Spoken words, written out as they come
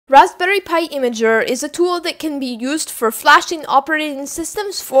Raspberry Pi Imager is a tool that can be used for flashing operating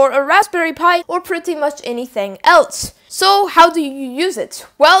systems for a Raspberry Pi or pretty much anything else. So how do you use it?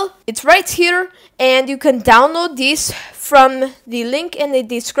 Well, it's right here, and you can download these from the link in the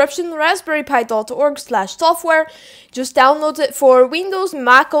description, raspberrypi.org/software. Just download it for Windows,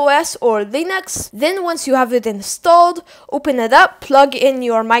 Mac OS, or Linux. Then once you have it installed, open it up, plug in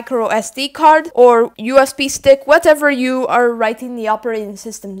your microSD card or USB stick, whatever you are writing the operating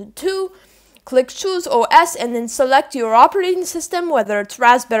system to. Click Choose OS and then select your operating system, whether it's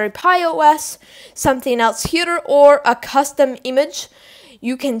Raspberry Pi OS, something else here, or a custom image.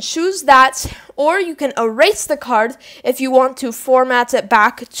 You can choose that, or you can erase the card if you want to format it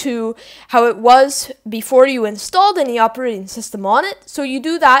back to how it was before you installed any operating system on it. So you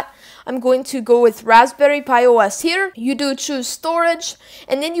do that. I'm going to go with Raspberry Pi OS here. You do choose storage,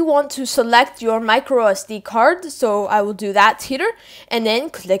 and then you want to select your microSD card. So I will do that here, and then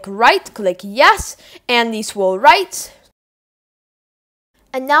click write, click yes, and these will write.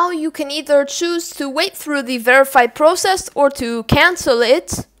 And now you can either choose to wait through the verify process or to cancel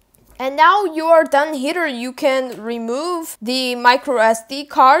it. And now you are done here. You can remove the microSD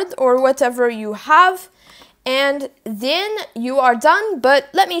card or whatever you have. And then you are done, but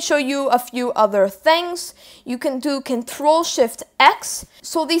let me show you a few other things. You can do Control-Shift-X.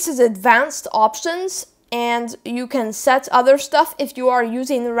 So this is advanced options, and you can set other stuff if you are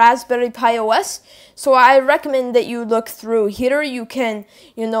using Raspberry Pi OS. So I recommend that you look through here. You can,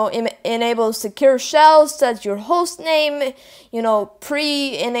 enable secure shells, set your host name,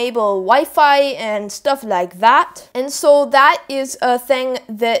 pre-enable Wi-Fi and stuff like that. And so that is a thing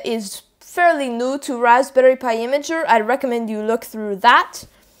that is fairly new to Raspberry Pi Imager. I recommend you look through that.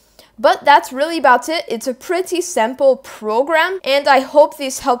 But that's really about it. It's a pretty simple program, and I hope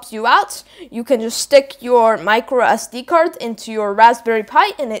this helps you out. You can just stick your microSD card into your Raspberry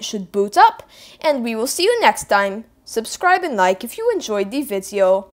Pi and it should boot up. And we will see you next time. Subscribe and like if you enjoyed the video.